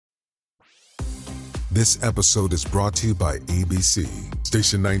This episode is brought to you by ABC.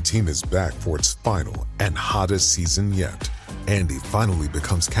 Station 19 is back for its final and hottest season yet. Andy finally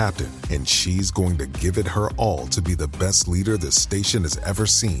becomes captain, and she's going to give it her all to be the best leader the station has ever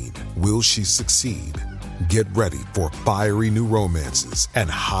seen. Will she succeed? Get ready for fiery new romances and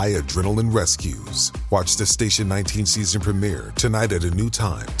high adrenaline rescues. Watch the Station 19 season premiere tonight at a new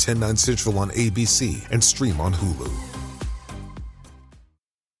time, 10/9 Central on ABC, and stream on Hulu.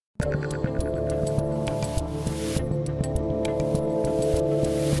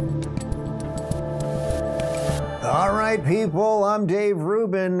 All right, people, I'm Dave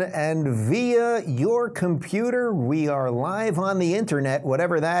Rubin, and via your computer, we are live on the internet,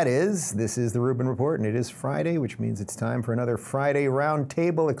 whatever that is. This is the Rubin Report, and it is Friday, which means it's time for another Friday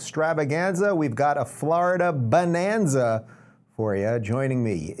Roundtable extravaganza. We've got a Florida bonanza for you. Joining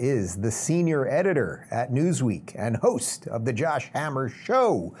me is the senior editor at Newsweek and host of the Josh Hammer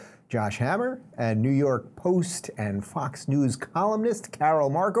Show, Josh Hammer, and New York Post and Fox News columnist Carol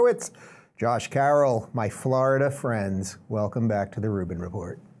Markowitz. Josh, Carol, my Florida friends, welcome back to the Rubin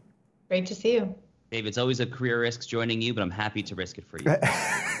Report. Great to see you. Dave, it's always a career risk joining you, but I'm happy to risk it for you.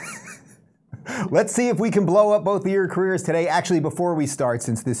 Let's see if we can blow up both of your careers today. Actually, before we start,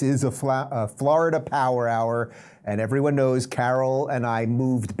 since this is a Florida Power Hour, and everyone knows Carol and I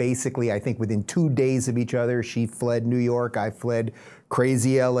moved basically, I think, within 2 days of each other. She fled New York. I fled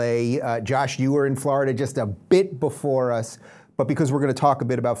crazy LA. Josh, you were in Florida just a bit before us. But because we're going to talk a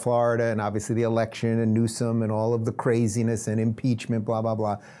bit about Florida and obviously the election and Newsom and all of the craziness and impeachment, blah, blah,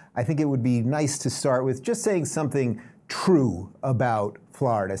 blah, I think it would be nice to start with just saying something true about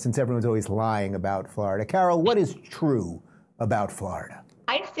Florida, since everyone's always lying about Florida. Carol, what is true about Florida?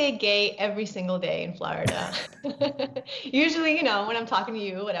 I say gay every single day in Florida. Usually, when I'm talking to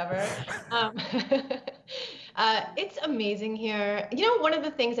you, whatever. It's amazing here. One of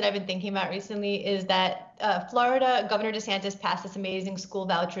the things that I've been thinking about recently is that Florida, Governor DeSantis passed this amazing school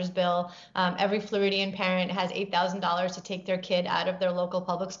vouchers bill. Every Floridian parent has $8,000 to take their kid out of their local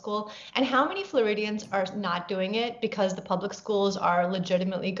public school. And how many Floridians are not doing it because the public schools are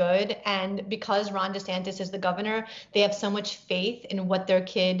legitimately good? And because Ron DeSantis is the governor, they have so much faith in what their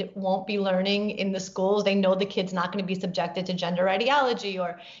kid won't be learning in the schools. They know the kid's not going to be subjected to gender ideology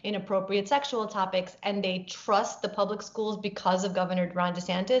or inappropriate sexual topics, and they trust the public schools because of Governor Ron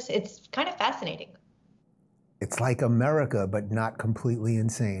DeSantis. It's kind of fascinating. It's like America, but not completely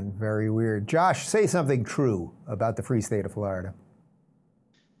insane. Very weird. Josh, say something true about the free state of Florida.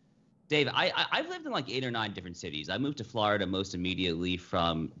 Dave, I've lived in like 8 or 9 different cities. I moved to Florida most immediately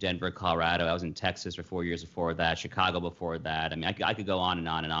from Denver, Colorado. I was in Texas for 4 years before that, Chicago before that. I mean, I could go on and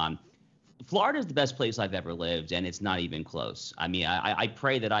on and on. Florida is the best place I've ever lived, and it's not even close. I mean, I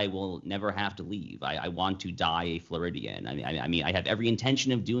pray that I will never have to leave. I want to die a Floridian. I mean, I have every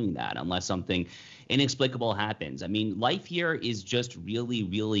intention of doing that unless something inexplicable happens. I mean, life here is just really,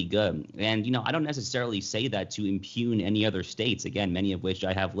 really good. And, I don't necessarily say that to impugn any other states, again, many of which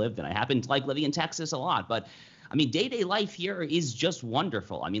I have lived in. I happen to like living in Texas a lot, but I mean, day-to-day life here is just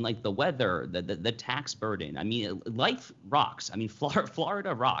wonderful. I mean, like the weather, the tax burden. I mean, life rocks. I mean,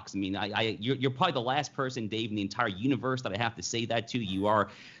 Florida rocks. I mean, you're probably the last person, Dave, in the entire universe that I have to say that to. You are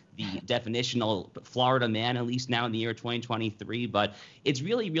the definitional Florida man, at least now in the year 2023. But it's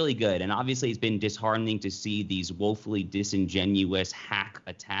really, really good. And obviously, it's been disheartening to see these woefully disingenuous hack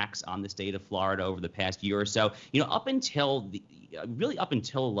attacks on the state of Florida over the past year or so. Up until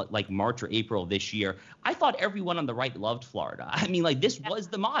like March or April this year, I thought everyone on the right loved Florida. I mean, like this was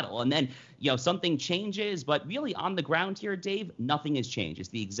the model. And then, something changes. But really on the ground here, Dave, nothing has changed. It's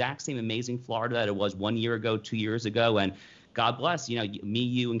the exact same amazing Florida that it was 1 year ago, 2 years ago. And God bless, me,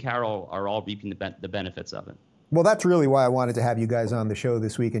 you, and Carol are all reaping the benefits of it. Well, that's really why I wanted to have you guys on the show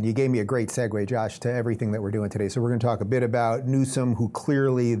this week, and you gave me a great segue, Josh, to everything that we're doing today. So we're going to talk a bit about Newsom, who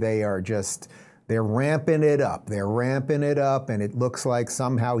clearly they're ramping it up. They're ramping it up, and it looks like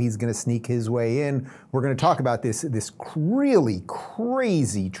somehow he's going to sneak his way in. We're going to talk about this really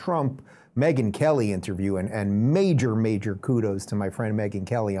crazy Trump Megyn Kelly interview, and major kudos to my friend Megyn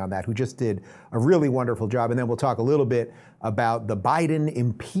Kelly on that, who just did a really wonderful job. And then we'll talk a little bit about the Biden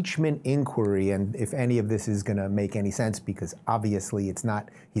impeachment inquiry and if any of this is going to make any sense, because obviously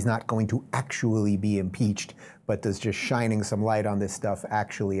he's not going to actually be impeached, but does just shining some light on this stuff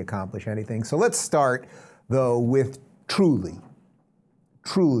actually accomplish anything? So let's start, though, with truly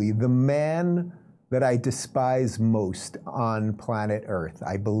the man that I despise most on planet Earth.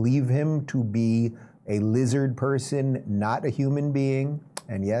 I believe him to be a lizard person, not a human being.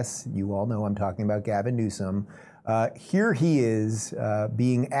 And yes, you all know I'm talking about Gavin Newsom. Here he is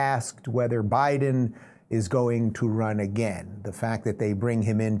being asked whether Biden is going to run again. The fact that they bring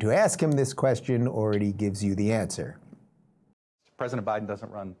him in to ask him this question already gives you the answer. President Biden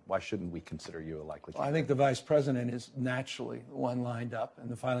doesn't run, why shouldn't we consider you a likely candidate? Well, I think the vice president is naturally the one lined up, and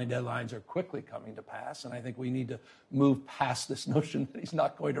the filing deadlines are quickly coming to pass. And I think we need to move past this notion that he's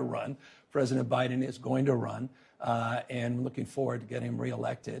not going to run. President Biden is going to run, and looking forward to getting him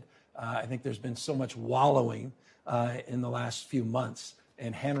reelected. I think there's been so much wallowing in the last few months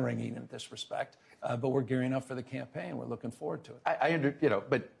and hand-wringing in this respect, but we're gearing up for the campaign. We're looking forward to it.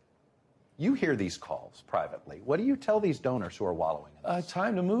 But you hear these calls privately. What do you tell these donors who are wallowing in this?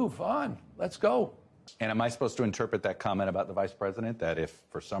 Time to move on. Let's go. And am I supposed to interpret that comment about the vice president that if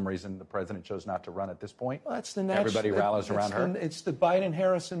for some reason the president chose not to run at this point, well, that's the everybody rallies around her? It's the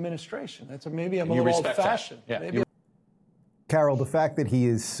Biden-Harris administration. Maybe I'm a little old-fashioned. Yeah. Carol, the fact that he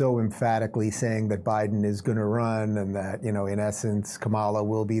is so emphatically saying that Biden is going to run and that, in essence, Kamala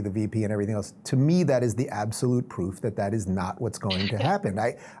will be the VP and everything else, to me, that is the absolute proof that that is not what's going to happen.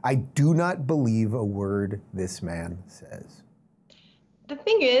 I do not believe a word this man says. The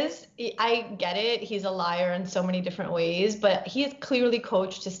thing is, I get it. He's a liar in so many different ways, but he is clearly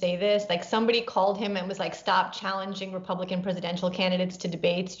coached to say this. Like, somebody called him and was like, stop challenging Republican presidential candidates to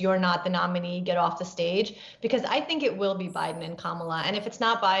debates. You're not the nominee. Get off the stage. Because I think it will be Biden and Kamala. And if it's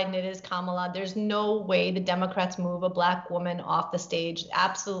not Biden, it is Kamala. There's no way the Democrats move a black woman off the stage.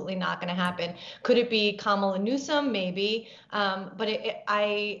 Absolutely not going to happen. Could it be Kamala Newsom? Maybe. But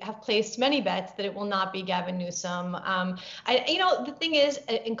I have placed many bets that it will not be Gavin Newsom. The thing is,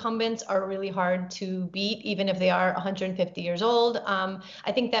 incumbents are really hard to beat, even if they are 150 years old.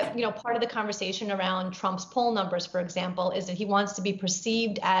 I think that, part of the conversation around Trump's poll numbers, for example, is that he wants to be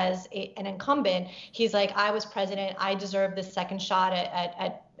perceived as an incumbent. He's like, I was president. I deserve this second shot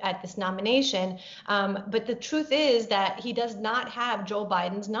at this nomination. But the truth is that he does not have Joe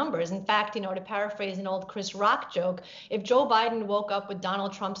Biden's numbers. In fact, to paraphrase an old Chris Rock joke, if Joe Biden woke up with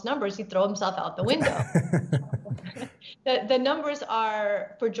Donald Trump's numbers, he'd throw himself out the window. The numbers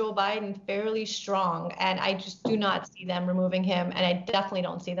are, for Joe Biden, fairly strong, and I just do not see them removing him, and I definitely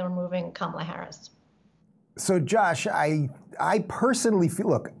don't see them removing Kamala Harris. So, Josh, I personally feel,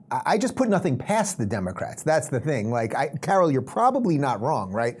 look, I just put nothing past the Democrats. That's the thing. Carol, you're probably not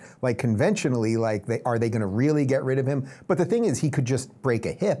wrong, right? Conventionally, are they going to really get rid of him? But the thing is, he could just break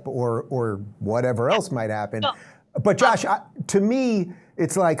a hip or whatever else might happen. No. But Josh, to me,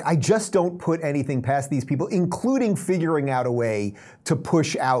 it's I just don't put anything past these people, including figuring out a way to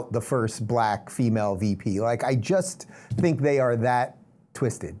push out the first black female VP. I just think they are that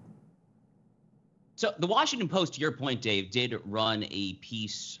twisted. So the Washington Post, to your point, Dave, did run a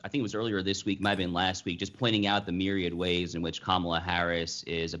piece, I think it was earlier this week, might have been last week, just pointing out the myriad ways in which Kamala Harris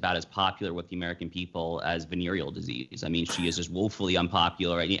is about as popular with the American people as venereal disease. I mean, she is just woefully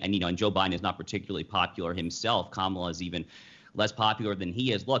unpopular. And Joe Biden is not particularly popular himself. Kamala is even less popular than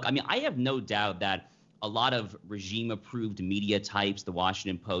he is. Look, I have no doubt that a lot of regime-approved media types, the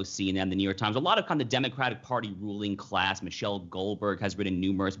Washington Post, CNN, the New York Times, a lot of kind of Democratic Party ruling class. Michelle Goldberg has written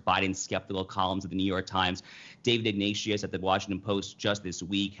numerous Biden-skeptical columns at the New York Times. David Ignatius at the Washington Post just this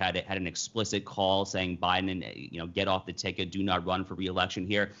week had an explicit call saying Biden, get off the ticket, do not run for re-election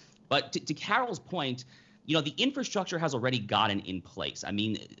here. But to Carol's point, the infrastructure has already gotten in place. I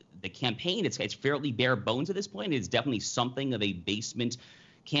mean, the campaign, it's fairly bare bones at this point. It's definitely something of a basement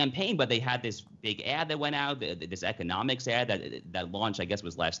campaign, but they had this big ad that went out, this economics ad that launched, I guess,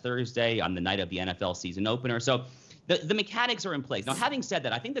 was last Thursday on the night of the NFL season opener. So the mechanics are in place. Now, having said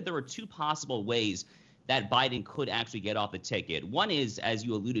that, I think that there are two possible ways that Biden could actually get off the ticket. One is, as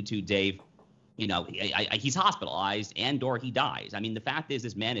you alluded to, Dave, he's hospitalized and/or he dies. I mean, the fact is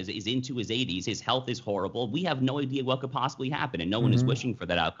this man is into his 80s. His health is horrible. We have no idea what could possibly happen, and no one is wishing for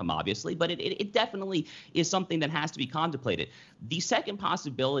that outcome, obviously. But it definitely is something that has to be contemplated. The second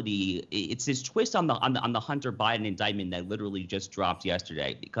possibility, it's this twist on the Hunter Biden indictment that literally just dropped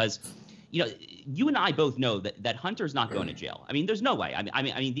yesterday, because you and I both know that Hunter's not going to jail. I mean, there's no way. I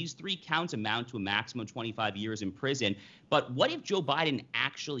mean, these 3 counts amount to a maximum of 25 years in prison. But what if Joe Biden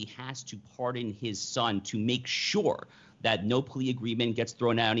actually has to pardon his son to make sure that no plea agreement gets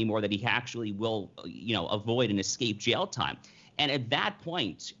thrown out anymore, that he actually will, avoid and escape jail time? And at that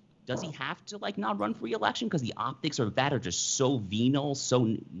point, does he have to not run for re-election because the optics of that are just so venal,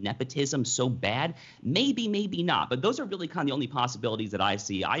 so nepotism, so bad? Maybe, maybe not. But those are really kind of the only possibilities that I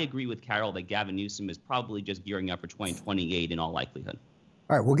see. I agree with Carol that Gavin Newsom is probably just gearing up for 2028 in all likelihood.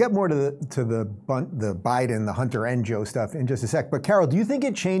 All right, we'll get more to the Biden, the Hunter and Joe stuff in just a sec. But Carol, do you think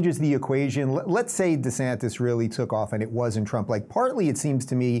it changes the equation? Let's say DeSantis really took off and it wasn't Trump. Like, partly it seems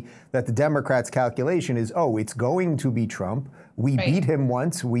to me that the Democrats' calculation is, oh, it's going to be Trump. We beat him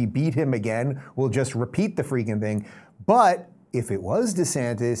once, we beat him again. We'll just repeat the freaking thing. But if it was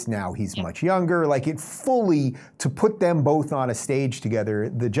DeSantis, now he's much younger, like it fully, to put them both on a stage together,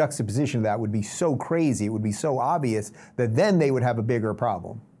 the juxtaposition of that would be so crazy, it would be so obvious that then they would have a bigger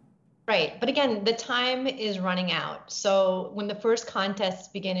problem. Right. But again, the time is running out. So when the first contests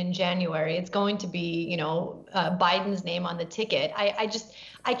begin in January, it's going to be, Biden's name on the ticket.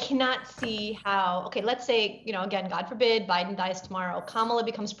 I cannot see how, okay, let's say, again, God forbid, Biden dies tomorrow, Kamala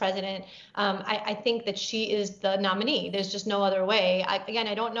becomes president. I think that she is the nominee. There's just no other way.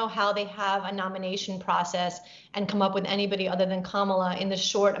 I don't know how they have a nomination process and come up with anybody other than Kamala in the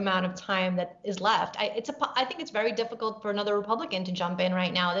short amount of time that is left. I think it's very difficult for another Republican to jump in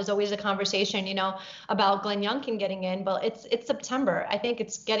right now. There's always a conversation, about Glenn Youngkin getting in, but it's September. I think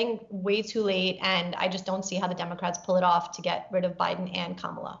it's getting way too late, and I just don't see how the Democrats pull it off to get rid of Biden and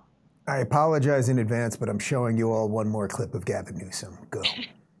Kamala. I apologize in advance, but I'm showing you all one more clip of Gavin Newsom. Go.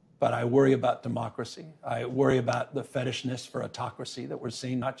 But I worry about democracy. I worry about the fetishness for autocracy that we're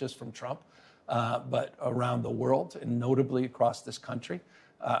seeing, not just from Trump, but around the world, and notably across this country.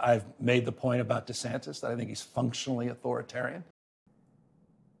 I've made the point about DeSantis that I think he's functionally authoritarian.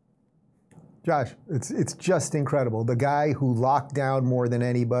 Josh, it's just incredible. The guy who locked down more than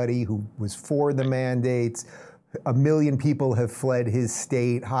anybody, who was for the mandates, 1 million people have fled his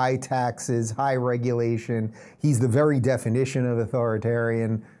state, high taxes, high regulation. He's the very definition of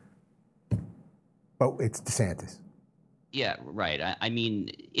authoritarian, but it's DeSantis. Yeah, right. I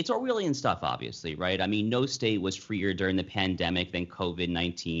mean, it's Orwellian stuff, obviously, right? I mean, no state was freer during the pandemic than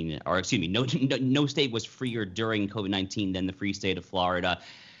COVID-19, or excuse me, no state was freer during COVID-19 than the free state of Florida.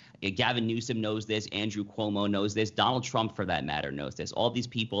 Gavin Newsom knows this. Andrew Cuomo knows this. Donald Trump, for that matter, knows this. All these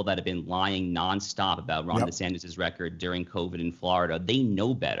people that have been lying nonstop about Ron DeSantis' record during COVID in Florida, they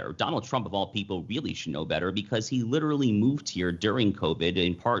know better. Donald Trump, of all people, really should know better because he literally moved here during COVID,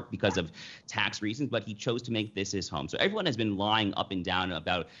 in part because of tax reasons, but he chose to make this his home. So everyone has been lying up and down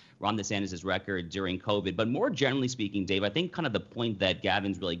about Ron DeSantis' record during COVID. But more generally speaking, Dave, I think kind of the point that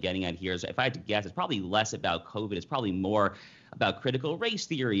Gavin's really getting at here is, if I had to guess, it's probably less about COVID. It's probably more about critical race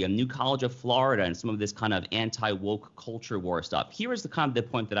theory and New College of Florida and some of this kind of anti-woke culture war stuff. Here is the kind of the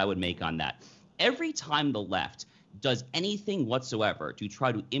point that I would make on that. Every time the left does anything whatsoever to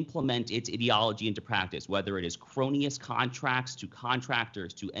try to implement its ideology into practice, whether it is cronyist contracts to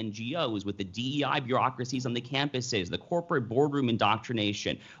contractors to NGOs with the DEI bureaucracies on the campuses, the corporate boardroom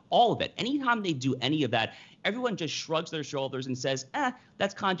indoctrination, all of it. Anytime they do any of that, everyone just shrugs their shoulders and says,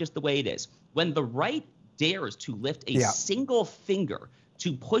 that's kind of just the way it is. When the right dares to lift a single finger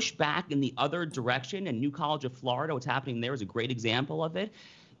to push back in the other direction, and New College of Florida, what's happening there is a great example of it.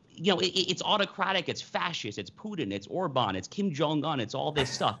 It's autocratic, it's fascist, it's Putin, it's Orban, it's Kim Jong-un, it's all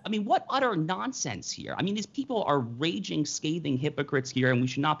this stuff. I mean, what utter nonsense here. I mean, these people are raging, scathing hypocrites here, and we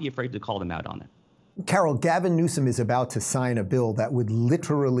should not be afraid to call them out on it. Carol, Gavin Newsom is about to sign a bill that would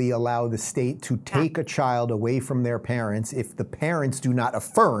literally allow the state to take a child away from their parents if the parents do not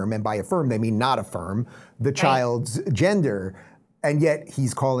affirm, and by affirm they mean not affirm, the child's gender, and yet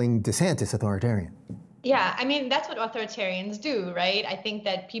he's calling DeSantis authoritarian. Yeah, I mean, that's what authoritarians do, right? I think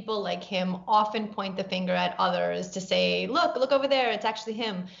that people like him often point the finger at others to say, look over there, it's actually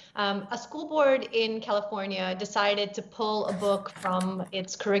him. A school board in California decided to pull a book from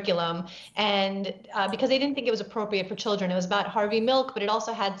its curriculum, and because they didn't think it was appropriate for children. It was about Harvey Milk, but it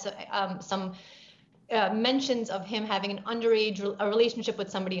also had some mentions of him having a relationship with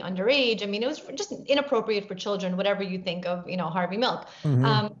somebody underage. I mean, it was just inappropriate for children, whatever you think of, Harvey Milk.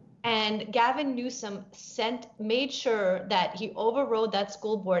 Mm-hmm. And Gavin Newsom made sure that he overrode that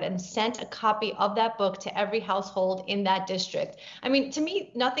school board and sent a copy of that book to every household in that district. I mean, to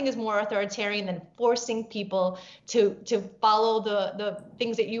me, nothing is more authoritarian than forcing people to follow the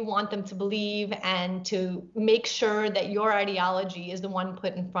things that you want them to believe and to make sure that your ideology is the one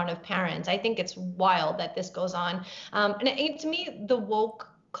put in front of parents. I think it's wild that this goes on. And to me, the woke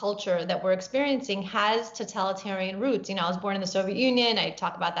culture that we're experiencing has totalitarian roots. I was born in the Soviet Union. I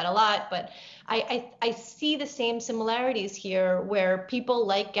talk about that a lot, but I see the same similarities here where people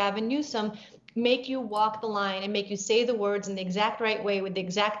like Gavin Newsom make you walk the line and make you say the words in the exact right way with the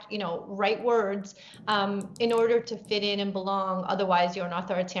exact, right words in order to fit in and belong. Otherwise, you're an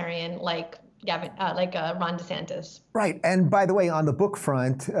authoritarian like Gavin, Ron DeSantis. Right. And by the way, on the book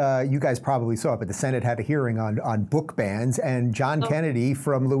front, you guys probably saw it, but the Senate had a hearing on book bans, and John Kennedy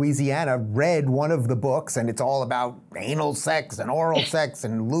from Louisiana read one of the books, and it's all about anal sex and oral sex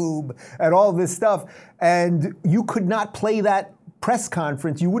and lube and all this stuff. And you could not play that press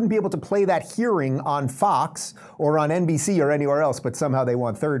conference. You wouldn't be able to play that hearing on Fox or on NBC or anywhere else, but somehow they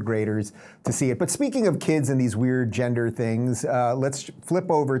want third graders to see it. But speaking of kids and these weird gender things, let's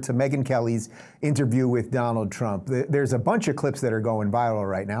flip over to Megyn Kelly's interview with Donald Trump. There's a bunch of clips that are going viral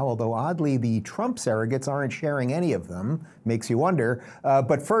right now, although oddly the Trump surrogates aren't sharing any of them. Makes you wonder.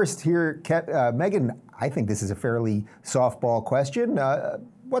 But first here, Megyn, I think this is a fairly softball question.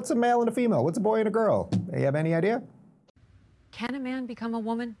 What's a male and a female? What's a boy and a girl? You have any idea? Can a man become a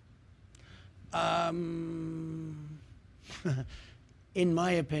woman? In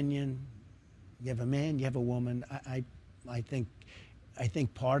my opinion, you have a man, you have a woman. I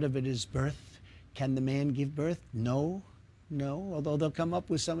think part of it is birth. Can the man give birth? No. Although they'll come up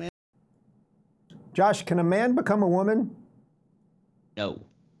with some. Josh, can a man become a woman? No.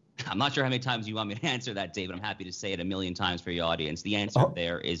 I'm not sure how many times you want me to answer that, David. I'm happy to say it a million times for your audience. The answer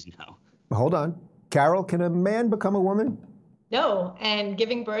there is no. Hold on. Carol, can a man become a woman? No, and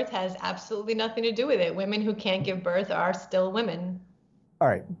giving birth has absolutely nothing to do with it. Women who can't give birth are still women. All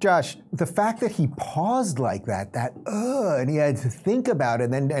right, Josh, the fact that he paused like that, and he had to think about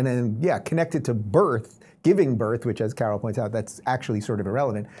it, and then connected to birth, giving birth, which as Carol points out, that's actually sort of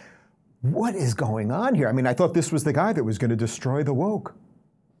irrelevant. What is going on here? I mean, I thought this was the guy that was going to destroy the woke.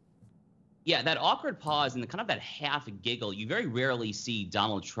 Yeah, that awkward pause and kind of that half giggle, you very rarely see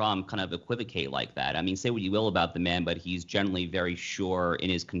Donald Trump kind of equivocate like that. I mean, say what you will about the man, but he's generally very sure in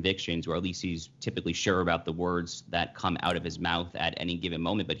his convictions, or at least he's typically sure about the words that come out of his mouth at any given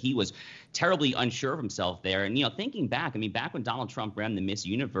moment. But he was terribly unsure of himself there. And, thinking back, back when Donald Trump ran the Miss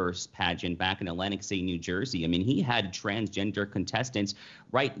Universe pageant back in Atlantic City, New Jersey, he had transgender contestants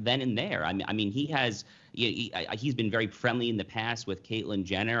right then and there. He's been very friendly in the past with Caitlyn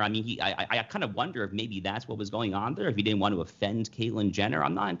Jenner. I kind of wonder if maybe that's what was going on there, if he didn't want to offend Caitlyn Jenner.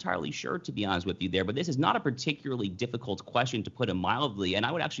 I'm not entirely sure, to be honest with you there, but this is not a particularly difficult question, to put it mildly, and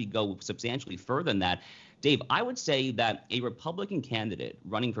I would actually go substantially further than that. Dave, I would say that a Republican candidate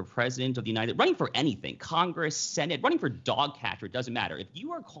running for president of the running for anything, Congress, Senate, running for dog catcher, it doesn't matter. If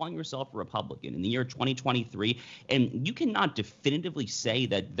you are calling yourself a Republican in the year 2023, and you cannot definitively say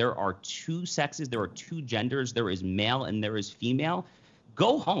that there are two sexes, there are two genders, there is male and there is female,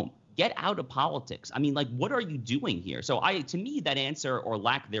 go home. Get out of politics. What are you doing here? So to me, that answer, or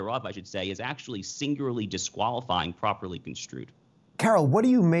lack thereof, I should say, is actually singularly disqualifying, properly construed. Carol, what do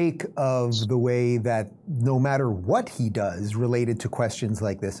you make of the way that no matter what he does related to questions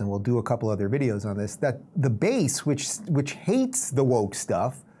like this, and we'll do a couple other videos on this, that the base, which hates the woke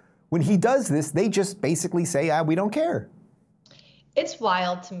stuff, when he does this, they just basically say, we don't care. It's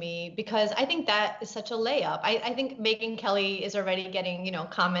wild to me because I think that is such a layup. I think Megyn Kelly is already getting,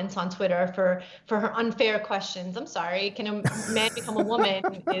 comments on Twitter for her unfair questions. I'm sorry, can a man become a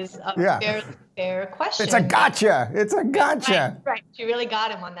woman is a fair question. It's a gotcha. It's a gotcha. Right. She really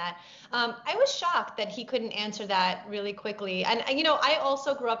got him on that. I was shocked that he couldn't answer that really quickly. And, I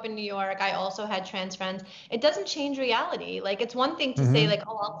also grew up in New York. I also had trans friends. It doesn't change reality. it's one thing to say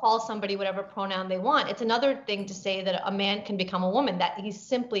I'll call somebody whatever pronoun they want. It's another thing to say that a man can become a woman, that he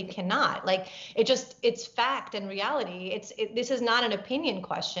simply cannot. It's fact and reality. This is not an opinion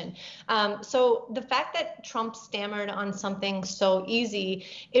question. So the fact that Trump stammered on something so easy,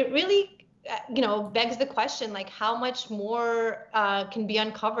 it really begs the question, how much more can be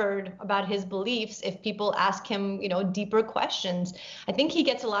uncovered about his beliefs if people ask him, deeper questions. I think he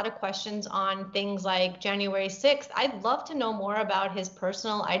gets a lot of questions on things like January 6th. I'd love to know more about his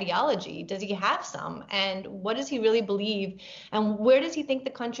personal ideology. Does he have some? And what does he really believe? And where does he think the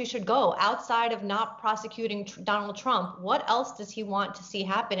country should go outside of not prosecuting Donald Trump? What else does he want to see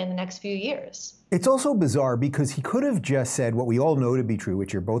happen in the next few years? It's also bizarre because he could have just said what we all know to be true,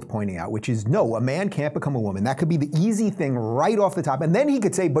 which you're both pointing out, which is no, a man can't become a woman. That could be the easy thing right off the top. And then he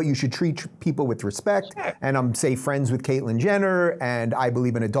could say, but you should treat people with respect. Sure. And I'm, say, friends with Caitlyn Jenner, and I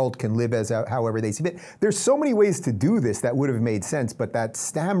believe an adult can live as however they see fit. There's so many ways to do this that would have made sense, but that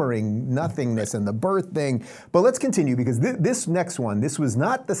stammering nothingness and the birth thing. But let's continue, because this next one, this was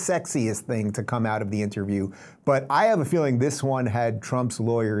not the sexiest thing to come out of the interview, but I have a feeling this one had Trump's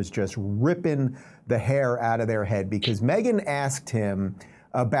lawyers just ripping the hair out of their head, because Megyn asked him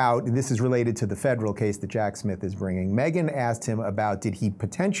about, this is related to the federal case that Jack Smith is bringing. Megyn asked him about, did he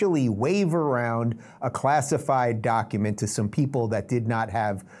potentially wave around a classified document to some people that did not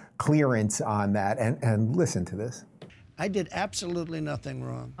have clearance on that? And listen to this. I did absolutely nothing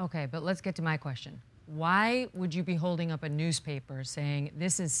wrong. Okay, but let's get to my question. Why would you be holding up a newspaper saying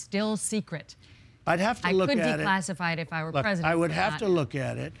this is still secret? I'd have to look at it. I could declassify it if I were Look, president. I would have to look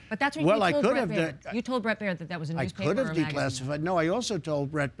at it. But that's what well, you told I could Brett have Baer. You told Brett Baer that that was a newspaper I could have or a magazine. declassified. No, I also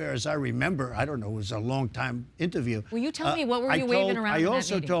told Brett Baer, as I remember, I don't know, it was a long time interview. Will you tell me what were you waving around in that I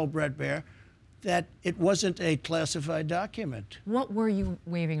also meeting? told Brett Baer that it wasn't a classified document. What were you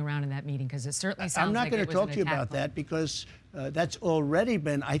waving around in that meeting? Because it certainly sounds I'm not like going it to was talk an to you attack about plan. that because that's already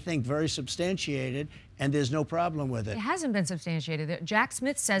been, I think, very substantiated, and there's no problem with it. It hasn't been substantiated. Jack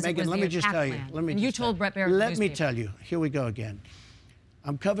Smith says Megan, it was let the me just attack tell you. plan. Let me and you just told tell Brett Baer. Let me tell you. Here we go again.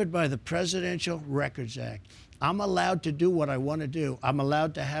 I'm covered by the Presidential Records Act. I'm allowed to do what I want to do. I'm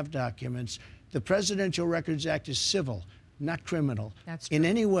allowed to have documents. The Presidential Records Act is civil, not criminal. That's true. In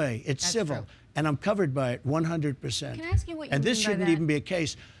any way, it's That's civil. true. And I'm covered by it 100%. Can I ask you what you And this mean by shouldn't that? even be a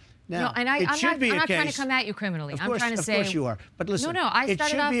case. Now, No, and I'm not trying to come at you criminally. Of I'm course, trying to of say. course you are. But listen, No, I it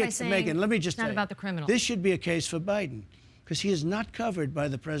started should off be by saying Megan, let me just it's not tell you, about the criminal. This should be a case for Biden because he is not covered by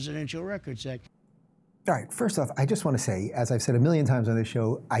the Presidential Records Act. All right, first off, I just want to say, as I've said a million times on this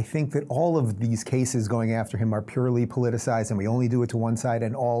show, I think that all of these cases going after him are purely politicized and we only do it to one side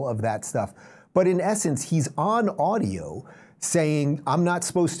and all of that stuff. But in essence, he's on audio saying, I'm not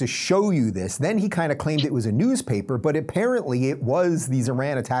supposed to show you this. Then he kind of claimed it was a newspaper, but apparently it was these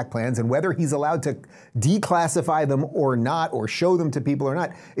Iran attack plans, and whether he's allowed to declassify them or not, or show them to people or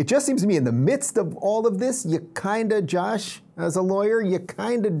not, it just seems to me in the midst of all of this, you kind of, Josh, as a lawyer, you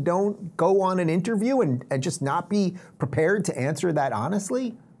kind of don't go on an interview and just not be prepared to answer that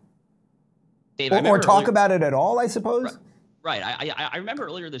honestly? Dave, or talk about it at all, I suppose? Right. I remember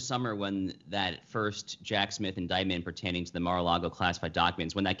earlier this summer when that first Jack Smith indictment pertaining to the Mar-a-Lago classified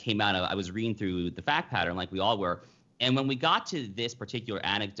documents, when that came out, I was reading through the fact pattern like we all were. And when we got to this particular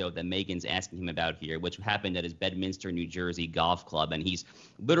anecdote that Megan's asking him about here, which happened at his Bedminster, New Jersey golf club, and he's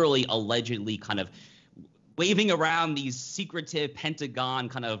literally allegedly kind of waving around these secretive Pentagon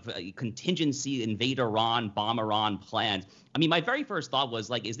kind of contingency invade Iran, bomb Iran plans. I mean, my very first thought was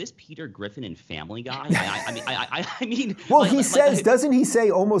like, is this Peter Griffin in Family Guy? I mean, well, he says, doesn't he say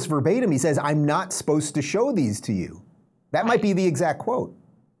almost verbatim? He says, "I'm not supposed to show these to you." That might be the exact quote.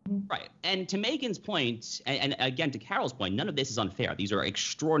 Right. And to Megan's point, and again, to Carol's point, none of this is unfair. These are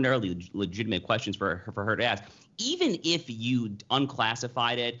extraordinarily legitimate questions for her to ask. Even if you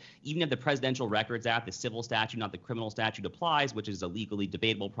unclassified it, even if the Presidential Records Act, the civil statute, not the criminal statute, applies, which is a legally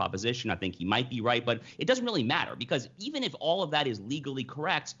debatable proposition, I think he might be right, but it doesn't really matter because even if all of that is legally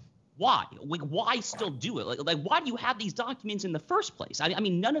correct, why? Like, why still do it? Like, why do you have these documents in the first place? I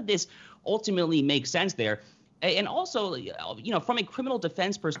mean, none of this ultimately makes sense there. And also, you know, from a criminal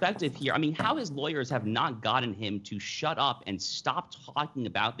defense perspective here, I mean, how his lawyers have not gotten him to shut up and stop talking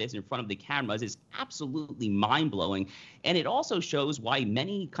about this in front of the cameras is absolutely mind-blowing. And it also shows why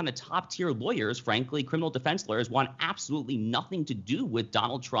many kind of top-tier lawyers, frankly, criminal defense lawyers, want absolutely nothing to do with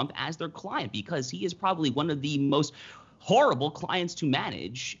Donald Trump as their client because he is probably one of the most horrible clients to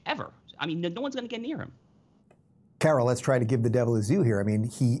manage ever. I mean, no one's going to get near him. Carol, let's try to give the devil his due here. I mean,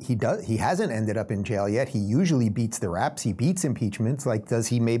 he hasn't ended up in jail yet. He usually beats the raps. He beats impeachments. Like, does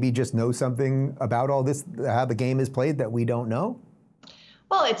he maybe just know something about all this, how the game is played that we don't know?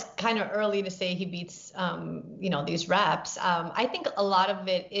 Well, it's kind of early to say he beats, these raps. I think a lot of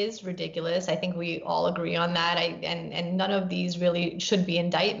it is ridiculous. I think we all agree on that. And none of these really should be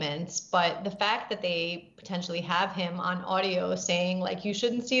indictments. But the fact that they potentially have him on audio saying, like, you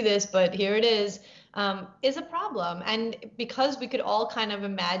shouldn't see this, but here it is a problem. And because we could all kind of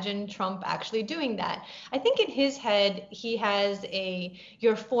imagine Trump actually doing that, I think in his head, he has a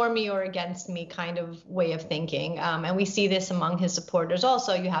you're for me or against me kind of way of thinking. And we see this among his supporters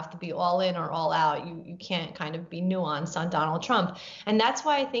also. You have to be all in or all out. You can't kind of be nuanced on Donald Trump. And that's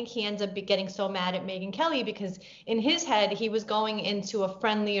why I think he ends up getting so mad at Megyn Kelly, because in his head, he was going into a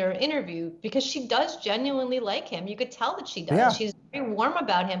friendlier interview because she does genuinely like him. You could tell that she does. Yeah. She's very warm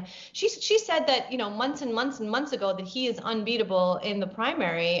about him. She said that, months and months and months ago that he is unbeatable in the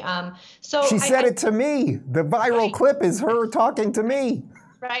primary. So she said it to me. The viral clip is her talking to me.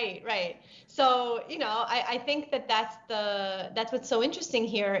 Right. So, I think that's what's so interesting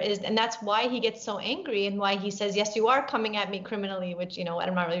here and that's why he gets so angry and why he says, yes, you are coming at me criminally, which,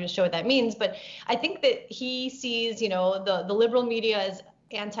 I'm not really sure what that means. But I think that he sees, the liberal media as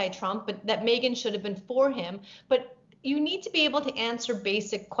anti-Trump, but that Megyn should have been for him. But you need to be able to answer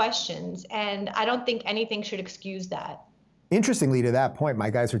basic questions, and I don't think anything should excuse that. Interestingly, to that point, my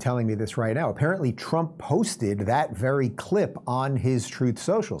guys are telling me this right now. Apparently, Trump posted that very clip on his Truth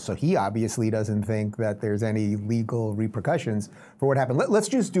Social. So he obviously doesn't think that there's any legal repercussions for what happened. Let's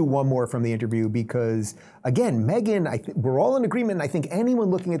just do one more from the interview because, again, Megyn, we're all in agreement. And I think anyone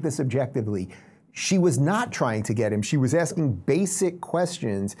looking at this objectively, she was not trying to get him. She was asking basic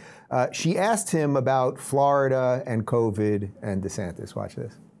questions. She asked him about Florida and COVID and DeSantis. Watch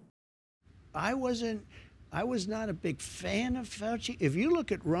this. I was not a big fan of Fauci. If you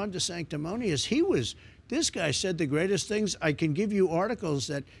look at Ron DeSanctimonious, this guy said the greatest things. I can give you articles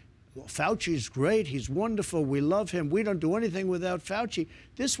that Fauci's great, he's wonderful, we love him, we don't do anything without Fauci.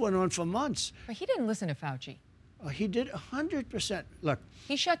 This went on for months. But he didn't listen to Fauci. He did 100%. Look.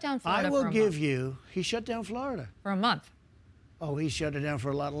 He shut down Florida I will give you, he shut down Florida. For a month. Oh, he shut it down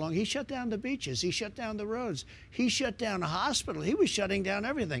for a lot longer. He shut down the beaches. He shut down the roads. He shut down a hospital. He was shutting down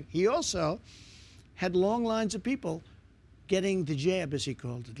everything. He also had long lines of people getting the jab, as he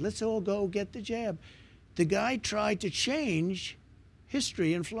called it. Let's all go get the jab. The guy tried to change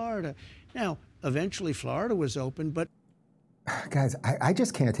history in Florida. Now, eventually Florida was open, but guys, I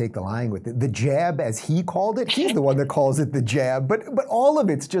just can't take the lying with it. The jab, as he called it, he's the one that calls it the jab. But all of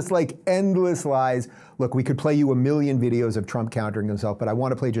it's just like endless lies. Look, we could play you a million videos of Trump countering himself, but I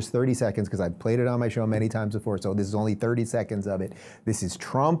want to play just 30 seconds because I've played it on my show many times before, so this is only 30 seconds of it. This is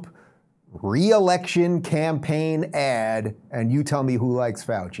Trump re-election campaign ad, and you tell me who likes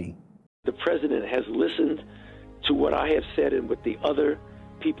Fauci. The president has listened to what I have said and what the other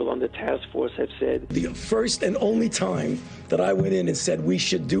people on the task force have said. The first and only time that I went in and said we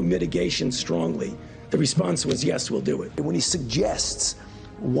should do mitigation strongly, the response was, yes, we'll do it. When he suggests,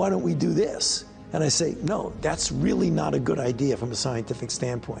 why don't we do this? And I say, no, that's really not a good idea from a scientific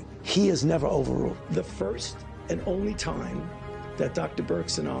standpoint. He has never overruled. The first and only time that Dr.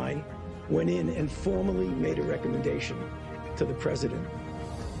 Birx and I went in and formally made a recommendation to the president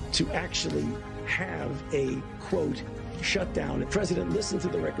to actually have a, quote, shutdown. The president listened to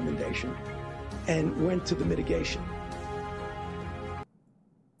the recommendation and went to the mitigation.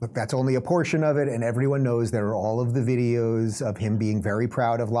 Look, that's only a portion of it, and everyone knows there are all of the videos of him being very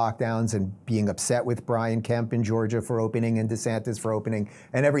proud of lockdowns and being upset with Brian Kemp in Georgia for opening and DeSantis for opening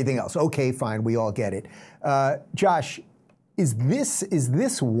and everything else. Okay, fine, we all get it. Josh, is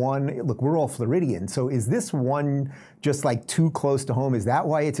this one, look, we're all Floridians, so is this one just like too close to home? Is that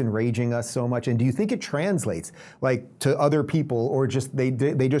why it's enraging us so much? And do you think it translates like to other people, or just they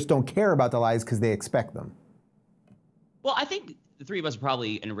just don't care about the lies because they expect them? Well, I think the three of us are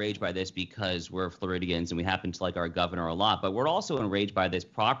probably enraged by this because we're Floridians and we happen to like our governor a lot, but we're also enraged by this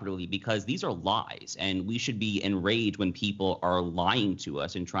properly because these are lies, and we should be enraged when people are lying to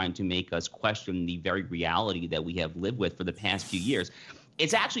us and trying to make us question the very reality that we have lived with for the past few years.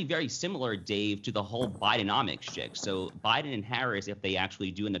 It's actually very similar, Dave, to the whole Bidenomics shtick. So Biden and Harris, if they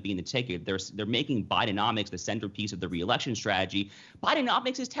actually do end up being the ticket, they're making Bidenomics the centerpiece of the reelection strategy.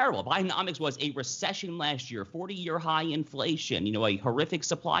 Bidenomics is terrible. Bidenomics was a recession last year, 40-year high inflation, a horrific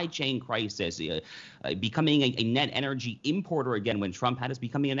supply chain crisis, becoming a net energy importer again when Trump had us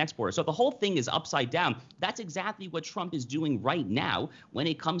becoming an exporter. So the whole thing is upside down. That's exactly what Trump is doing right now when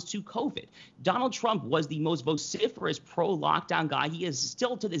it comes to COVID. Donald Trump was the most vociferous pro-lockdown guy. He is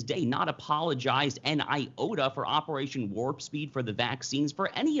still to this day not apologized an iota for Operation Warp Speed, for the vaccines, for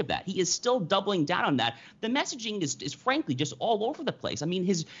any of that. He is still doubling down on that. The messaging is frankly just all over the place. I mean,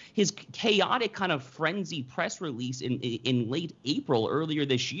 his chaotic kind of frenzy press release in late April earlier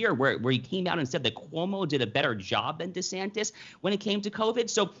this year where he came out and said that Cuomo did a better job than DeSantis when it came to COVID.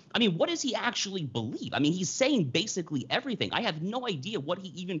 So, I mean, what does he actually believe? I mean, he's saying basically everything. I have no idea what he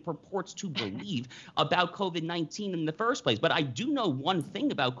even purports to believe about COVID-19 in the first place. But I do know one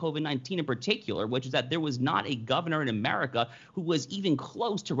thing about COVID-19 in particular, which is that there was not a governor in America who was even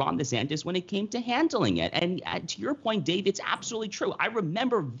close to Ron DeSantis when it came to handling it. And to your point, Dave, it's absolutely true. I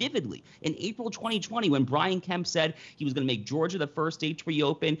remember vividly in April 2020 when Brian Kemp said he was going to make Georgia the first state to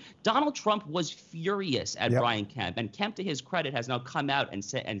reopen. Donald Trump was furious at Brian Kemp, and Kemp, to his credit, has now come out and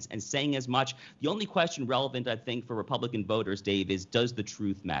saying as much. The only question relevant, I think, for Republican voters, Dave, is does the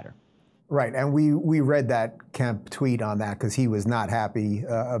truth matter? Right, and we read that Kemp tweet on that because he was not happy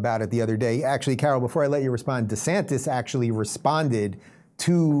about it the other day. Actually, Carol, before I let you respond, DeSantis actually responded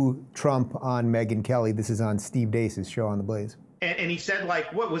to Trump on Megyn Kelly. This is on Steve Deace's show on The Blaze. And he said,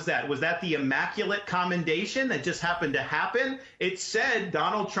 like, what was that? Was that the immaculate commendation that just happened to happen? It said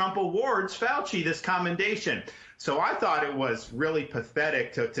Donald Trump awards Fauci this commendation. So I thought it was really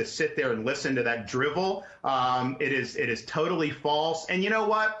pathetic to sit there and listen to that drivel. It is totally false. And you know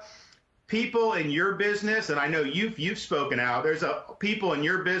what? people in your business, and I know you've spoken out, there's people in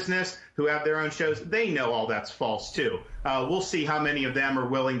your business who have their own shows, they know all that's false too. We'll see how many of them are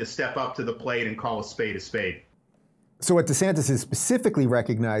willing to step up to the plate and call a spade a spade. So what DeSantis is specifically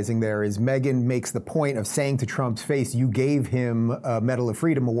recognizing there is Megyn makes the point of saying to Trump's face, you gave him a Medal of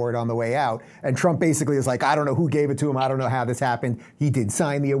Freedom award on the way out. And Trump basically is like, I don't know who gave it to him. I don't know how this happened. He did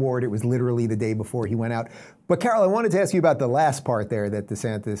sign the award. It was literally the day before he went out. But Carol, I wanted to ask you about the last part there that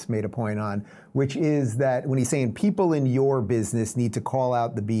DeSantis made a point on, which is that when he's saying people in your business need to call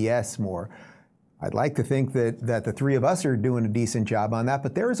out the BS more. I'd like to think that the three of us are doing a decent job on that,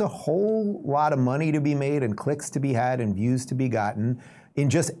 but there is a whole lot of money to be made and clicks to be had and views to be gotten in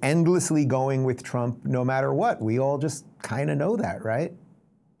just endlessly going with Trump no matter what. We all just kind of know that, right?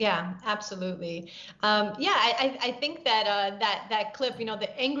 Yeah, absolutely. I think that that clip,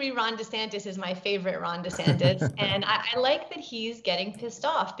 the angry Ron DeSantis is my favorite Ron DeSantis. And I like that he's getting pissed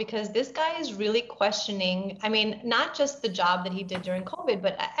off because this guy is really questioning, not just the job that he did during COVID,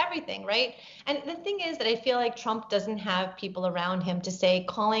 but everything, right? And the thing is that I feel like Trump doesn't have people around him to say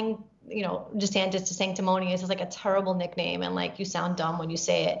calling DeSantis to sanctimonious is like a terrible nickname and like you sound dumb when you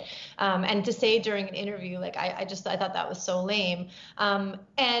say it. And to say during an interview, like I thought that was so lame.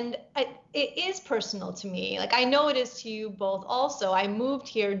 And it is personal to me. Like I know it is to you both also. I moved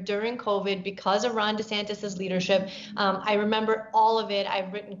here during COVID because of Ron DeSantis's leadership. I remember all of it.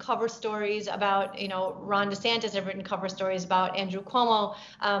 I've written cover stories about, Ron DeSantis. I've written cover stories about Andrew Cuomo.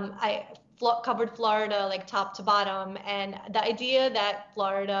 I covered Florida like top to bottom, and the idea that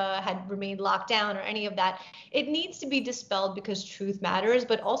Florida had remained locked down or any of that, it needs to be dispelled because truth matters,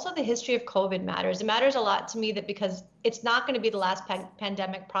 but also the history of COVID matters. It matters a lot to me that because it's not going to be the last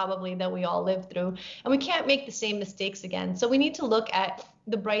pandemic probably that we all lived through, and we can't make the same mistakes again. So we need to look at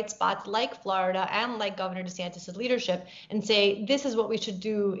the bright spots like Florida and like Governor DeSantis' leadership and say, this is what we should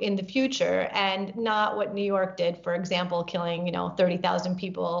do in the future and not what New York did, for example, killing, 30,000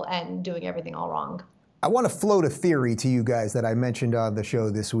 people and doing everything all wrong. I want to float a theory to you guys that I mentioned on the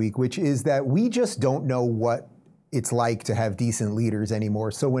show this week, which is that we just don't know what it's like to have decent leaders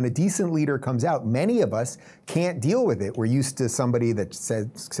anymore. So when a decent leader comes out, many of us can't deal with it. We're used to somebody that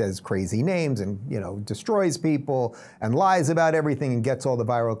says crazy names and, destroys people and lies about everything and gets all the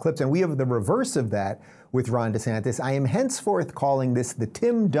viral clips. And we have the reverse of that with Ron DeSantis. I am henceforth calling this the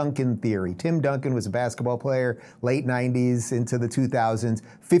Tim Duncan theory. Tim Duncan was a basketball player, late 90s into the 2000s,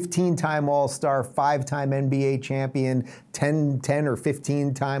 15-time All-Star, 5-time NBA champion, 10 or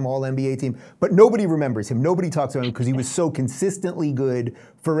 15-time All-NBA team. But nobody remembers him. Nobody talks about him because he was so consistently good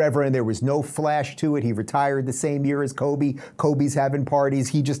forever, and there was no flash to it. He retired the same year as Kobe. Kobe's having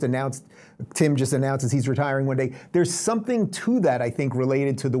parties. Tim just announces he's retiring one day. There's something to that, I think,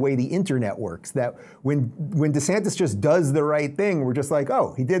 related to the way the internet works, that when DeSantis just does the right thing, we're just like,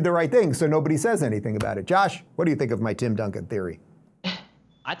 oh, he did the right thing, so nobody says anything about it. Josh, what do you think of my Tim Duncan theory?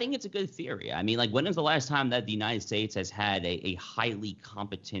 I think it's a good theory. When was the last time that the United States has had a highly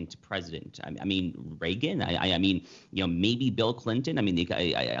competent president? Reagan. Maybe Bill Clinton.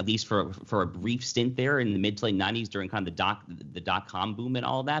 At least for a brief stint there in the mid to late 90s during kind of the dot-com boom and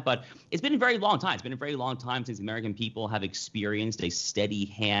all of that. But it's been a very long time. It's been a very long time since the American people have experienced a steady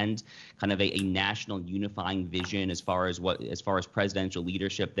hand, kind of a national unifying vision as far as presidential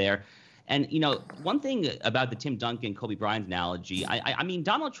leadership there. And, one thing about the Tim Duncan, Kobe Bryant analogy,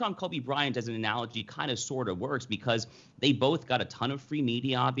 Donald Trump, Kobe Bryant as an analogy kind of sort of works because they both got a ton of free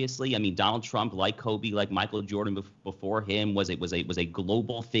media, obviously. Donald Trump, like Kobe, like Michael Jordan before him, was a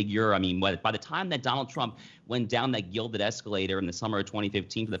global figure. By the time that Donald Trump went down that gilded escalator in the summer of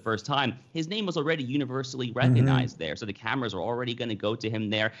 2015 for the first time, his name was already universally recognized there. So the cameras are already going to go to him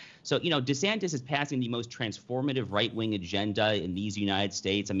there. So, DeSantis is passing the most transformative right-wing agenda in these United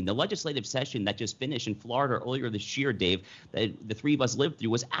States. The legislative session that just finished in Florida earlier this year, Dave, that the three of us lived through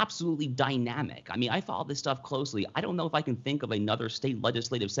was absolutely dynamic. I follow this stuff closely. I don't know if I can think of another state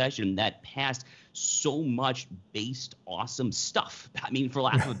legislative session that passed so much based awesome stuff. For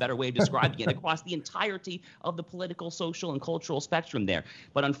lack of a better way of describing it, across the entirety of the political, social, and cultural spectrum there.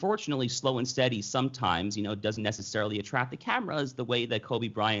 But unfortunately, slow and steady sometimes, doesn't necessarily attract the cameras the way that Kobe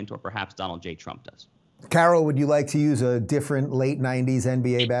Bryant or perhaps Donald J. Trump does. Carol, would you like to use a different late 90s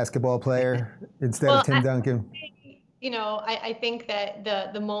NBA basketball player instead of Tim Duncan? I think that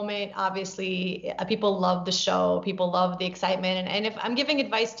the moment, obviously, people love the show, people love the excitement. And if I'm giving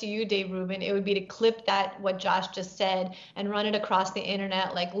advice to you, Dave Rubin, it would be to clip what Josh just said and run it across the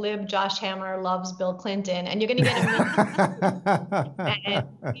internet like lib Josh Hammer loves Bill Clinton. And you're going to get a million.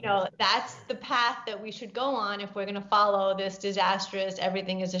 And, that's the path that we should go on if we're going to follow this disastrous,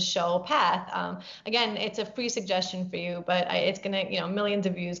 everything is a show path. Again, it's a free suggestion for you, but it's going to, millions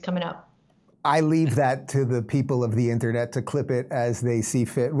of views coming up. I leave that to the people of the internet to clip it as they see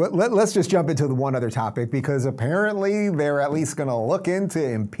fit. Let's just jump into the one other topic, because apparently they're at least going to look into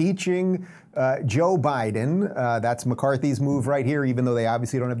impeaching Joe Biden. That's McCarthy's move right here, even though they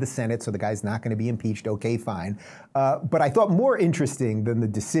obviously don't have the Senate, so the guy's not going to be impeached. Okay, fine. But I thought more interesting than the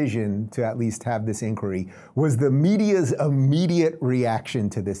decision to at least have this inquiry was the media's immediate reaction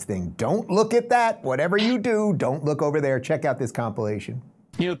to this thing. Don't look at that. Whatever you do, don't look over there. Check out this compilation.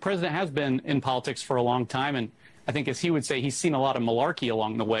 You know, the president has been in politics for a long time, and I think, as he would say, he's seen a lot of malarkey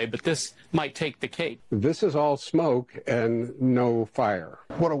along the way, but this might take the cake. This is all smoke and no fire.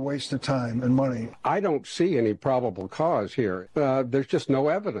 What a waste of time and money. I don't see any probable cause here. There's just no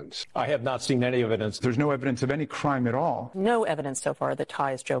evidence. I have not seen any evidence. There's no evidence of any crime at all. No evidence so far that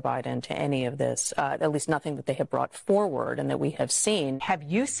ties Joe Biden to any of this, at least nothing that they have brought forward and that we have seen. Have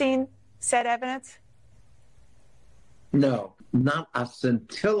you seen said evidence? No, not a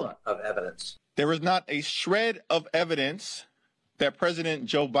scintilla of evidence. There is not a shred of evidence that President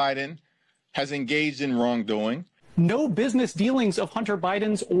Joe Biden has engaged in wrongdoing. No business dealings of Hunter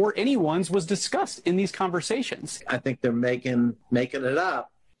Biden's or anyone's was discussed in these conversations. I think they're making it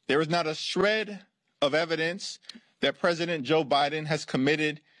up. There is not a shred of evidence that President Joe Biden has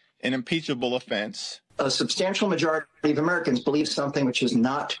committed an impeachable offense. A substantial majority of Americans believe something which is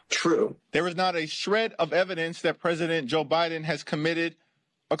not true. There is not a shred of evidence that President Joe Biden has committed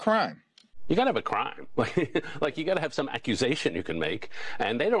a crime. You got to have a crime. Like you got to have some accusation you can make,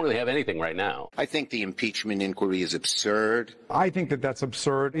 and they don't really have anything right now. I think the impeachment inquiry is absurd. I think that that's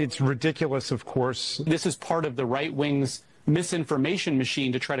absurd. It's ridiculous, of course. This is part of the right wing's misinformation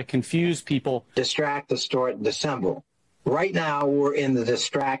machine to try to confuse people. Distract, distort, and dissemble. Right now, we're in the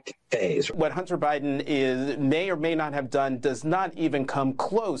distract phase. What Hunter Biden may or may not have done does not even come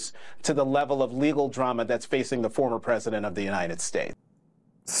close to the level of legal drama that's facing the former president of the United States.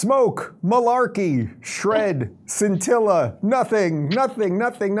 Smoke, malarkey, shred, scintilla, nothing.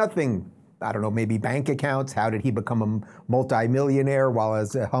 I don't know, maybe bank accounts. How did he become a multimillionaire while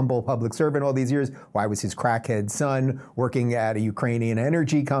as a humble public servant all these years? Why was his crackhead son working at a Ukrainian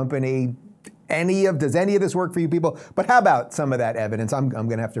energy company? Does any of this work for you people? But how about some of that evidence? I'm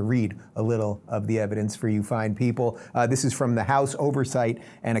going to have to read a little of the evidence for you fine people. This is from the House Oversight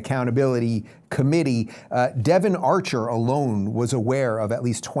and Accountability Committee. Devin Archer alone was aware of at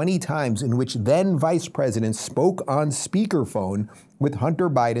least 20 times in which then Vice President spoke on speakerphone with Hunter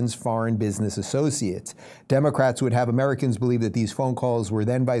Biden's foreign business associates. Democrats would have Americans believe that these phone calls were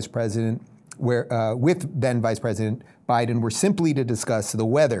then Vice President with then Vice President Biden were simply to discuss the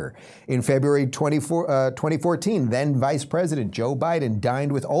weather. In February 2014, then Vice President Joe Biden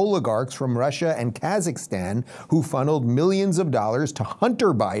dined with oligarchs from Russia and Kazakhstan who funneled millions of dollars to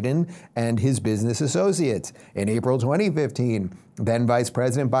Hunter Biden and his business associates. In April 2015, then Vice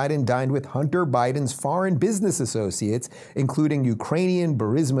President Biden dined with Hunter Biden's foreign business associates, including Ukrainian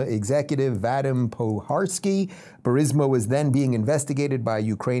Burisma executive Vadim Poharsky. Burisma was then being investigated by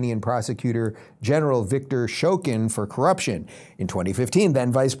Ukrainian prosecutor General Viktor Shokin for corruption. In 2015,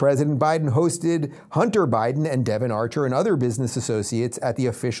 then Vice President Biden hosted Hunter Biden and Devin Archer and other business associates at the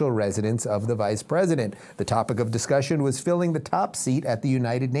official residence of the Vice President. The topic of discussion was filling the top seat at the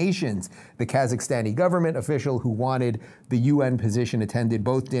United Nations. The Kazakhstani government official who wanted the UN position attended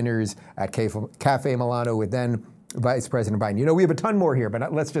both dinners at Cafe Milano with then Vice President Biden. You know, we have a ton more here,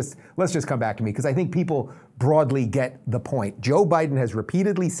 but let's just come back to me, because I think people broadly get the point. Joe Biden has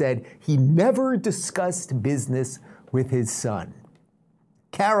repeatedly said he never discussed business with his son.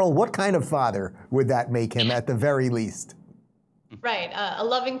 Carol, what kind of father would that make him at the very least? Right, a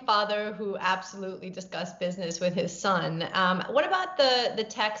loving father who absolutely discussed business with his son. What about the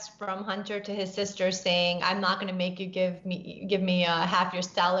text from Hunter to his sister saying, "I'm not going to make you give me half your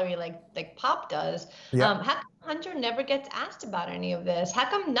salary like Pop does"? Yep. How come Hunter never gets asked about any of this? How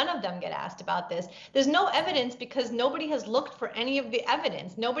come none of them get asked about this? There's no evidence because nobody has looked for any of the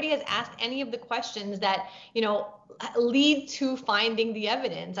evidence. Nobody has asked any of the questions that, lead to finding the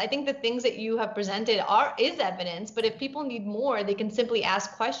evidence. I think the things that you have presented is evidence, but if people need more, they can simply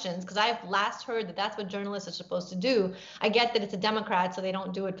ask questions, because I've last heard that that's what journalists are supposed to do. I get that it's a Democrat, so they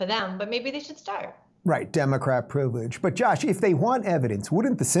don't do it for them, but maybe they should start. Right, Democrat privilege. But Josh, if they want evidence,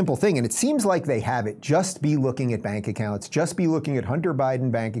 wouldn't the simple thing, and it seems like they have it, just be looking at bank accounts, just be looking at Hunter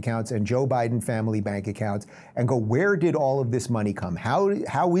Biden bank accounts and Joe Biden family bank accounts and go, where did all of this money come? How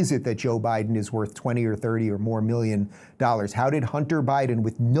is it that Joe Biden is worth 20 or 30 or more $1 million? How did Hunter Biden,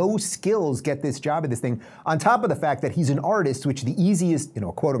 with no skills, get this job at this thing? On top of the fact that he's an artist, which the easiest,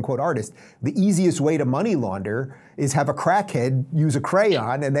 quote unquote artist, the easiest way to money launder is have a crackhead use a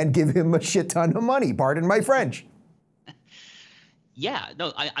crayon and then give him a shit ton of money. Pardon my French. Yeah,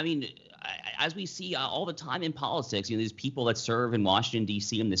 no, I mean, as we see all the time in politics, these people that serve in Washington,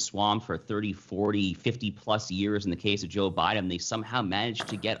 D.C. in the swamp for 30, 40, 50 plus years in the case of Joe Biden, they somehow managed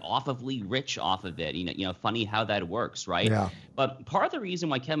to get awfully rich off of it. Funny how that works, right? Yeah. But part of the reason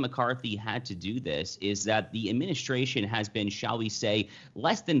why Kevin McCarthy had to do this is that the administration has been, shall we say,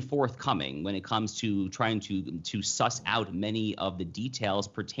 less than forthcoming when it comes to trying to suss out many of the details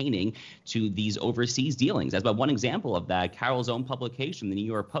pertaining to these overseas dealings. As by one example of that, Carol's own publication, the New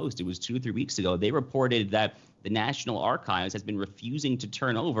York Post, it was 2 or 3 weeks ago, they reported that the National Archives has been refusing to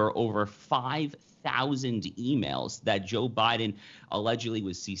turn over 5,000 emails that Joe Biden allegedly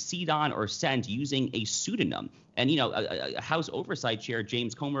was CC'd on or sent using a pseudonym. And, House Oversight Chair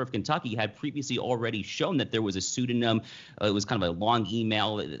James Comer of Kentucky had previously already shown that there was a pseudonym. It was kind of a long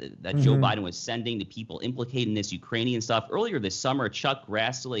email that Joe Biden was sending to people implicated in this Ukrainian stuff. Earlier this summer, Chuck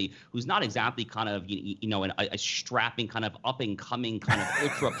Grassley, who's not exactly kind of, a strapping kind of up-and-coming kind of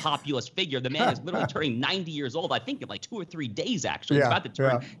ultra-populist figure. The man is literally turning 90 years old, I think in like 2 or 3 days, actually. He's about to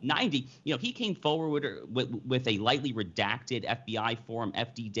turn 90. He came forward with a lightly redacted FBI form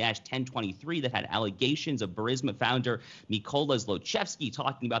FD-1023 that had allegations of Burisma founder Mykola Zlochevsky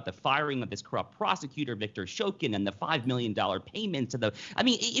talking about the firing of this corrupt prosecutor, Viktor Shokin, and the $5 million payment to the...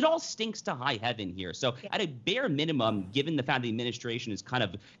 it all stinks to high heaven here. So at a bare minimum, given the fact the administration is kind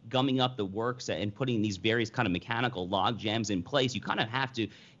of gumming up the works and putting these various kind of mechanical log jams in place, you kind of have to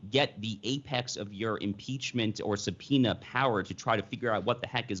get the apex of your impeachment or subpoena power to try to figure out what the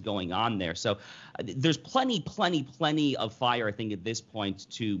heck is going on there. So there's plenty of fire, I think, at this point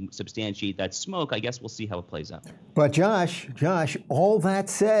to substantiate that smoke. I guess we'll see how it plays out. But Josh, all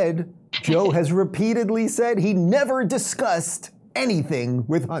that said, Joe has repeatedly said he never discussed anything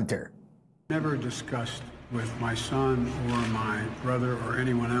with Hunter. Never discussed with my son or my brother or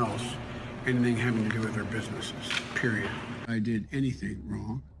anyone else anything having to do with their businesses, period. I did anything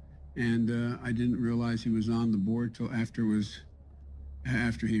wrong, and I didn't realize he was on the board till after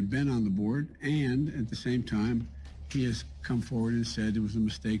he'd been on the board, and at the same time, he has come forward and said it was a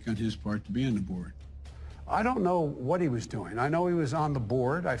mistake on his part to be on the board. I don't know what he was doing. I know he was on the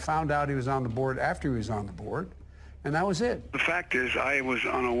board. I found out he was on the board after he was on the board, and that was it. The fact is, I was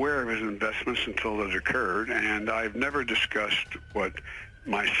unaware of his investments until those occurred, and I've never discussed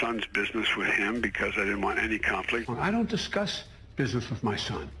my son's business with him because I didn't want any conflict. I don't discuss business with my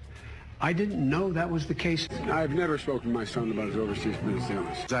son. I didn't know that was the case. I've never spoken to my son about his overseas business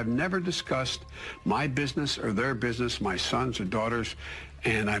dealings. I've never discussed my business or their business, my sons or daughters,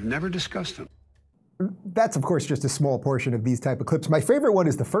 and I've never discussed them. That's, of course, just a small portion of these type of clips. My favorite one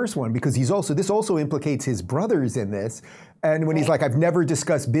is the first one because this also implicates his brothers in this. And when he's like, I've never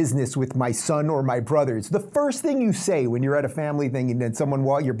discussed business with my son or my brothers. The first thing you say when you're at a family thing and then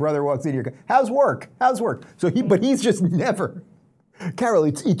your brother walks in, you're going, how's work? So but he's just never. Carol,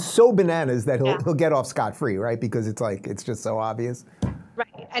 it's so bananas that he'll get off scot-free, right? Because it's just so obvious.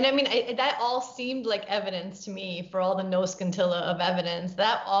 Right. And I mean, that all seemed like evidence to me for all the no scintilla of evidence.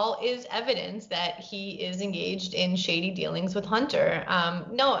 That all is evidence that he is engaged in shady dealings with Hunter.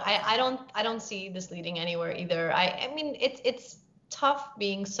 No, I don't see this leading anywhere either. I mean, it's tough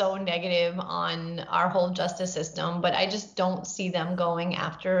being so negative on our whole justice system, but I just don't see them going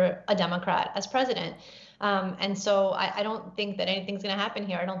after a Democrat as president. And so I don't think that anything's going to happen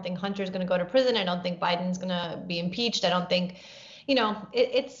here. I don't think Hunter's going to go to prison. I don't think Biden's going to be impeached. I don't think,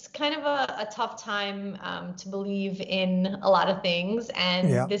 it's kind of a tough time to believe in a lot of things.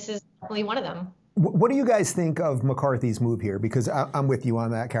 And this is definitely one of them. What do you guys think of McCarthy's move here? Because I'm with you on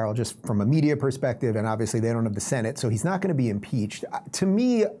that, Carol, just from a media perspective, and obviously they don't have the Senate, so he's not going to be impeached. To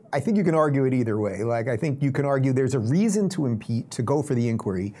me, I think you can argue it either way. I think you can argue there's a reason to go for the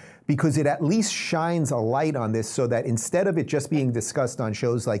inquiry because it at least shines a light on this so that instead of it just being discussed on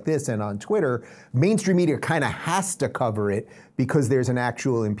shows like this and on Twitter, mainstream media kind of has to cover it because there's an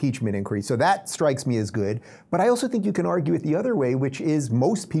actual impeachment inquiry. So that strikes me as good. But I also think you can argue it the other way, which is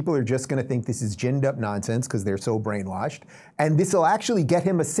most people are just going to think this is ginned up nonsense because they're so brainwashed. And this will actually get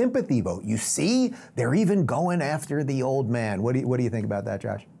him a sympathy vote. You see, they're even going after the old man. What do you think about that,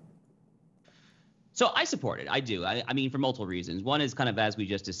 Josh? So I support it. I do. I mean, for multiple reasons. One is kind of as we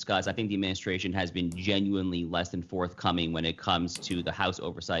just discussed, I think the administration has been genuinely less than forthcoming when it comes to the House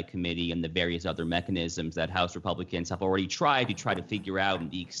Oversight Committee and the various other mechanisms that House Republicans have already tried to figure out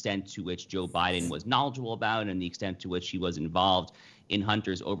and the extent to which Joe Biden was knowledgeable about and the extent to which he was involved in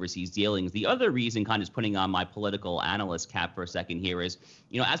Hunter's overseas dealings. The other reason, kind of just putting on my political analyst cap for a second here is,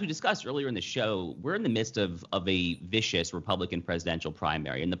 as we discussed earlier in the show, we're in the midst of a vicious Republican presidential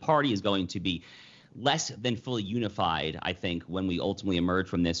primary, and the party is going to be less than fully unified, I think, when we ultimately emerge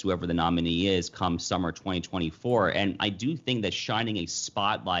from this, whoever the nominee is, come summer 2024. And I do think that shining a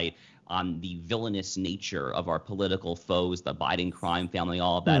spotlight on the villainous nature of our political foes, the Biden crime family,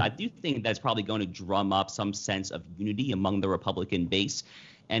 all of that. I do think that's probably going to drum up some sense of unity among the Republican base.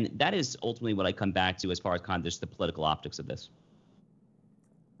 And that is ultimately what I come back to as far as kind of just the political optics of this.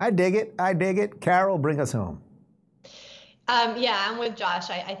 I dig it. I dig it. Carol, bring us home. Yeah, I'm with Josh.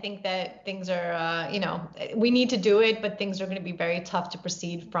 I think that things are, we need to do it, but things are going to be very tough to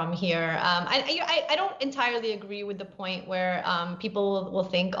proceed from here. I don't entirely agree with the point where people will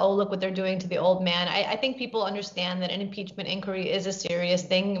think, oh, look what they're doing to the old man. I think people understand that an impeachment inquiry is a serious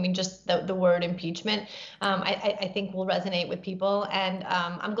thing. I mean, just the word impeachment, I think will resonate with people. And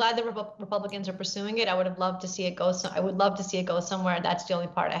I'm glad the Republicans are pursuing it. I would have loved to see it go. I would love to see it go somewhere. That's the only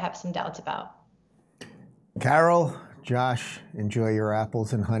part I have some doubts about. Carol, Josh, enjoy your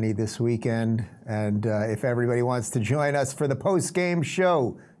apples and honey this weekend. And if everybody wants to join us for the post-game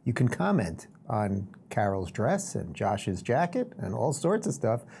show, you can comment on Carol's dress and Josh's jacket and all sorts of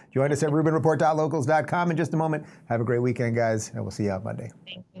stuff. Join us at RubinReport.locals.com in just a moment. Have a great weekend, guys, and we'll see you on Monday.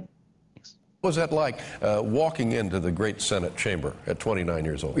 Thank you. What was that like, walking into the great Senate chamber at 29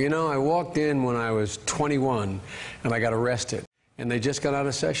 years old? You know, I walked in when I was 21, and I got arrested. And they just got out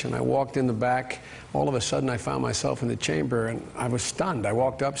of session. I walked in the back. All of a sudden, I found myself in the chamber, and I was stunned. I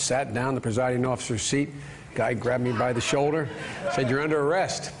walked up, sat down, the presiding officer's seat. Guy grabbed me by the shoulder, said, "You're under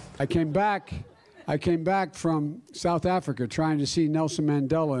arrest." I came back from South Africa trying to see Nelson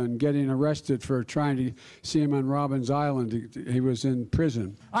Mandela and getting arrested for trying to see him on Robben's Island. He was in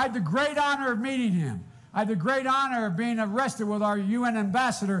prison. I had the great honor of meeting him. I had the great honor of being arrested with our UN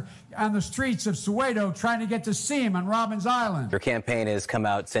ambassador on the streets of Soweto trying to get to see him on Robben's Island. Your campaign has come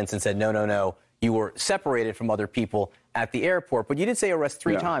out since and said, no. You were separated from other people at the airport, but you did say arrest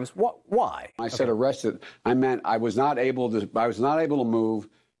three times. Why? I said arrested. I meant I was not able to move.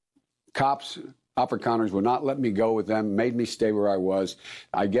 Cops, Afrikaners would not let me go with them, made me stay where I was.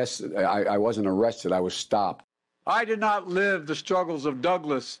 I guess I wasn't arrested. I was stopped. I did not live the struggles of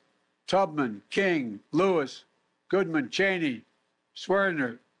Douglas, Tubman, King, Lewis, Goodman, Cheney,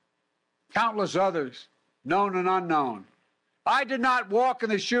 Swerner, countless others, known and unknown. I did not walk in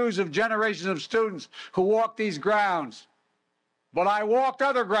the shoes of generations of students who walked these grounds, but I walked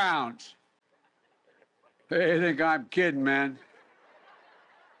other grounds. They think I'm kidding, man.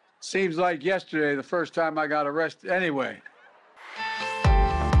 Seems like yesterday, the first time I got arrested. Anyway.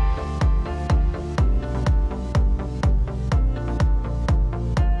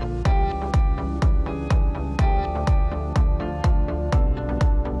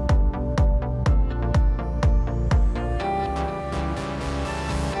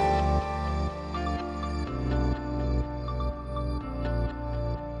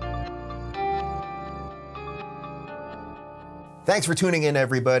 Thanks for tuning in,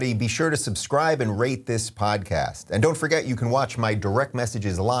 everybody. Be sure to subscribe and rate this podcast. And don't forget, you can watch my direct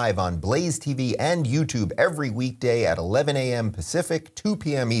messages live on Blaze TV and YouTube every weekday at 11 a.m. Pacific, 2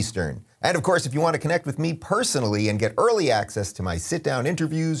 p.m. Eastern. And of course, if you want to connect with me personally and get early access to my sit-down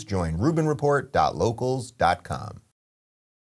interviews, join RubinReport.locals.com.